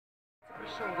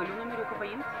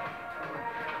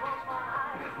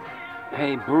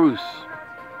Hey, Bruce.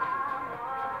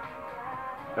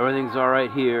 Everything's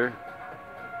alright here.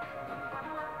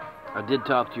 I did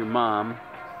talk to your mom.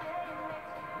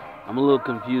 I'm a little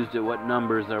confused at what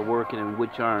numbers are working and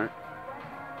which aren't.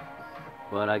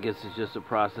 But I guess it's just a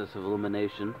process of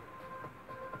elimination.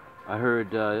 I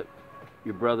heard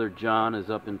your brother John is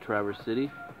up in Traverse City,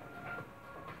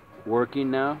 working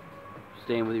now,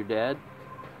 staying with your dad.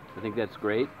 I think that's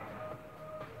great.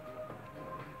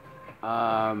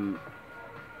 I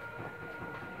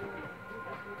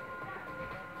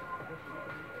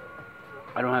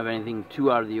don't have anything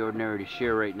too out of the ordinary to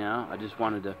share right now. I just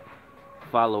wanted to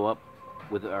follow up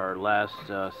with our last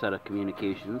set of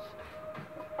communications.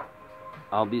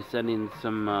 I'll be sending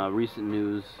some recent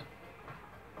news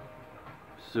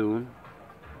soon.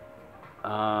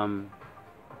 Not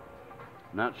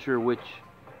sure which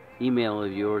email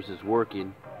of yours is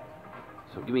working,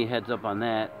 so give me a heads up on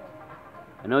that.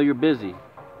 I know you're busy,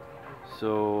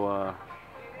 so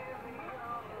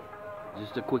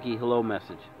just a quickie hello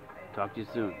message. Talk to you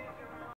soon.